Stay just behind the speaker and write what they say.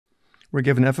We're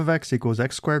given f of x equals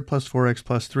x squared plus 4x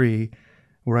plus 3,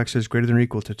 where x is greater than or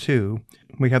equal to 2.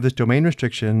 We have this domain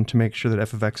restriction to make sure that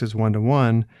f of x is 1 to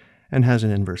 1 and has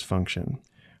an inverse function.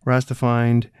 We're asked to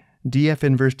find df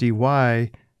inverse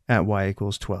dy at y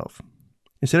equals 12.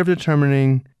 Instead of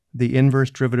determining the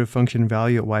inverse derivative function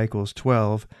value at y equals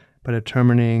 12 by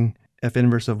determining f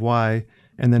inverse of y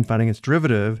and then finding its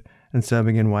derivative and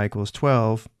subbing in y equals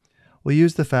 12, we'll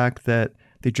use the fact that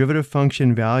the derivative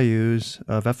function values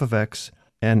of f of x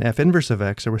and f inverse of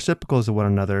x are reciprocals of one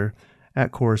another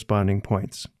at corresponding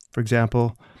points. For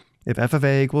example, if f of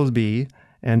a equals b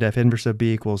and f inverse of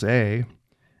b equals a,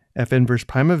 f inverse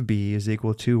prime of b is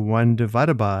equal to 1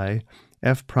 divided by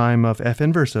f prime of f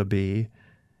inverse of b,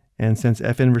 and since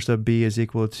f inverse of b is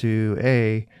equal to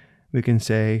a, we can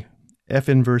say f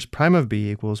inverse prime of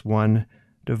b equals 1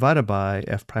 divided by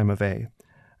f prime of a.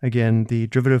 Again, the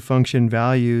derivative function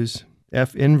values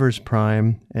f inverse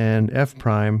prime and f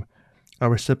prime are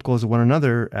reciprocals of one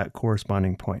another at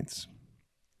corresponding points.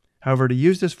 However, to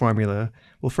use this formula,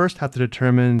 we'll first have to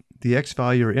determine the x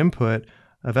value or input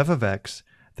of f of x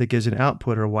that gives an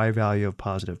output or y value of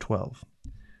positive 12.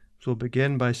 So we'll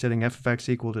begin by setting f of x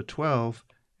equal to 12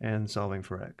 and solving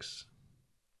for x.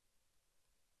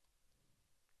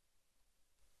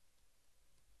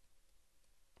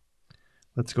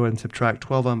 Let's go ahead and subtract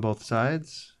 12 on both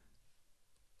sides.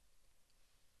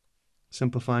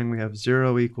 Simplifying, we have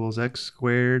 0 equals x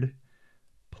squared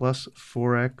plus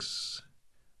 4x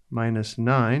minus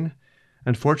 9.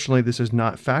 Unfortunately, this is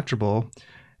not factorable,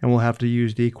 and we'll have to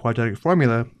use the quadratic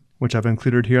formula, which I've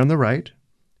included here on the right,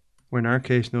 where in our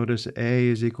case, notice a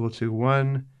is equal to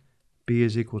 1, b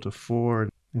is equal to 4,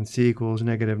 and c equals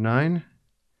negative 9,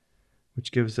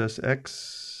 which gives us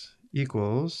x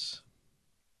equals,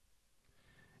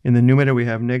 in the numerator we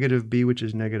have negative b, which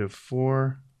is negative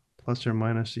 4, plus or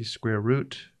minus the square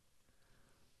root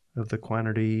of the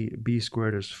quantity b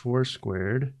squared is 4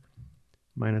 squared,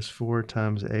 minus 4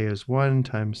 times a is 1,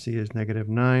 times c is negative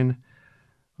 9,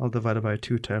 all divided by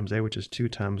 2 times a, which is 2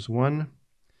 times 1.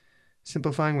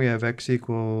 Simplifying, we have x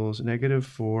equals negative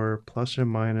 4 plus or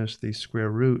minus the square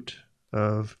root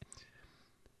of,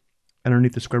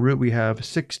 underneath the square root we have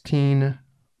 16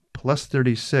 plus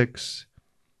 36,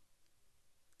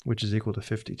 which is equal to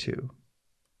 52.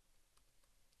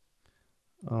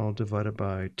 All divided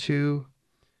by 2,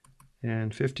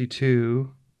 and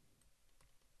 52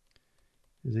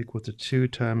 is equal to 2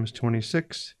 times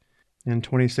 26, and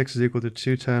 26 is equal to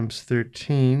 2 times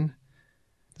 13.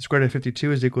 The square root of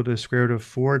 52 is equal to the square root of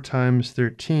 4 times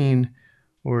 13,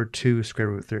 or 2 square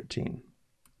root 13.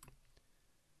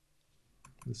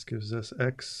 This gives us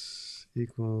x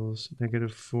equals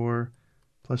negative 4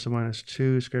 plus or minus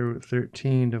 2 square root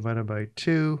 13 divided by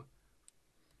 2.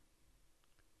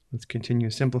 Let's continue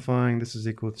simplifying. This is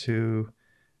equal to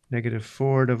negative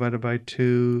 4 divided by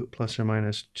 2 plus or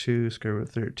minus 2 square root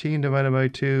 13 divided by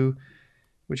 2,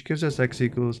 which gives us x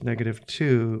equals negative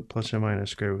 2 plus or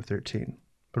minus square root 13.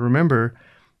 But remember,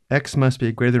 x must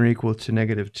be greater than or equal to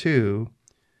negative 2,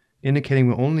 indicating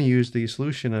we'll only use the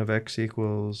solution of x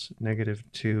equals negative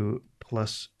 2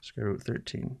 plus square root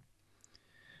 13.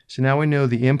 So now we know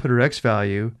the input or x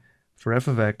value for f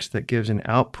of x that gives an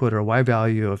output or y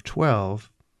value of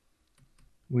 12.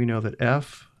 We know that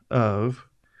f of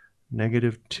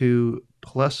negative 2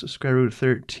 plus square root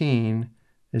 13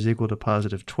 is equal to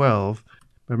positive 12.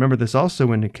 But remember, this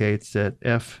also indicates that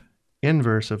f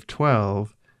inverse of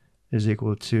 12 is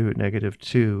equal to negative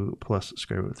 2 plus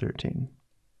square root 13.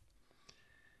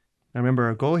 Now remember,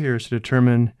 our goal here is to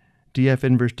determine df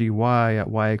inverse dy at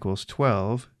y equals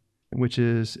 12, which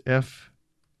is f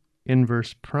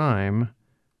inverse prime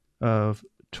of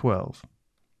 12,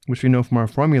 which we know from our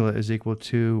formula is equal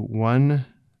to 1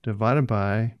 divided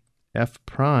by f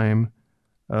prime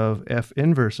of f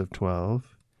inverse of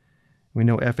 12. We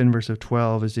know f inverse of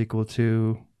 12 is equal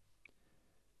to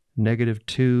negative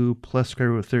 2 plus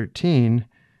square root 13,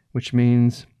 which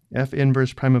means f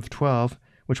inverse prime of 12,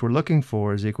 which we're looking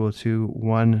for, is equal to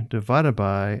 1 divided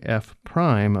by f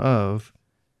prime of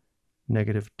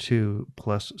negative 2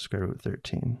 plus square root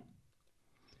 13.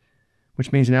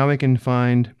 Which means now we can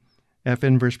find f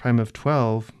inverse prime of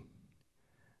 12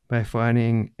 by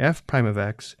finding f prime of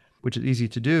x, which is easy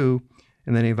to do,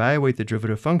 and then evaluate the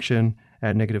derivative function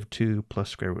at negative 2 plus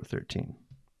square root 13.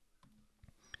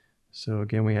 So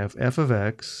again, we have f of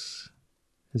x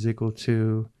is equal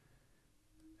to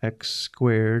x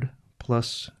squared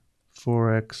plus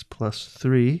 4x plus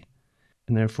 3,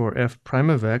 and therefore f prime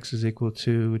of x is equal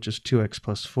to just 2x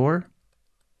plus 4,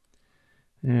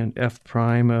 and f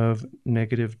prime of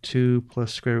negative 2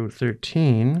 plus square root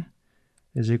 13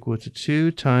 is equal to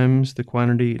 2 times the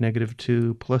quantity negative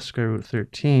 2 plus square root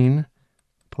 13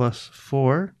 plus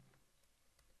 4.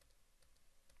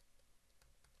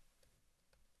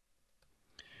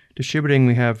 Distributing,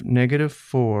 we have negative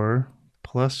 4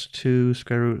 plus 2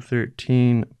 square root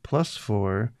 13 plus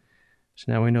 4.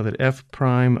 So now we know that f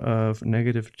prime of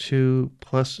negative 2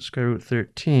 plus square root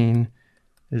 13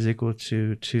 is equal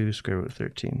to 2 square root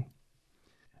 13.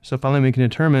 So finally we can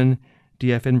determine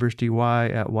df inverse dy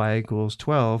at y equals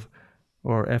 12,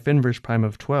 or f inverse prime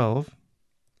of 12,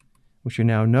 which you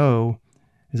now know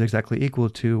is exactly equal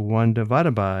to 1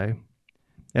 divided by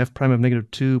f prime of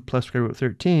negative 2 plus square root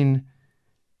 13,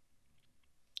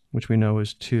 which we know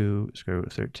is 2 square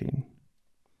root 13.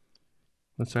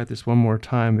 Let's write this one more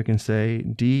time. We can say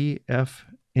df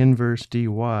inverse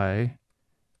dy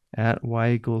at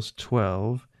y equals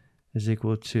 12 is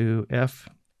equal to f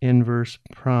inverse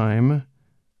prime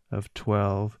of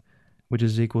 12, which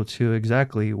is equal to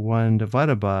exactly 1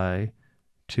 divided by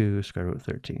 2 square root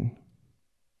 13.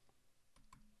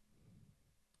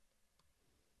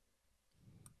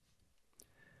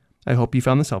 I hope you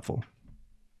found this helpful.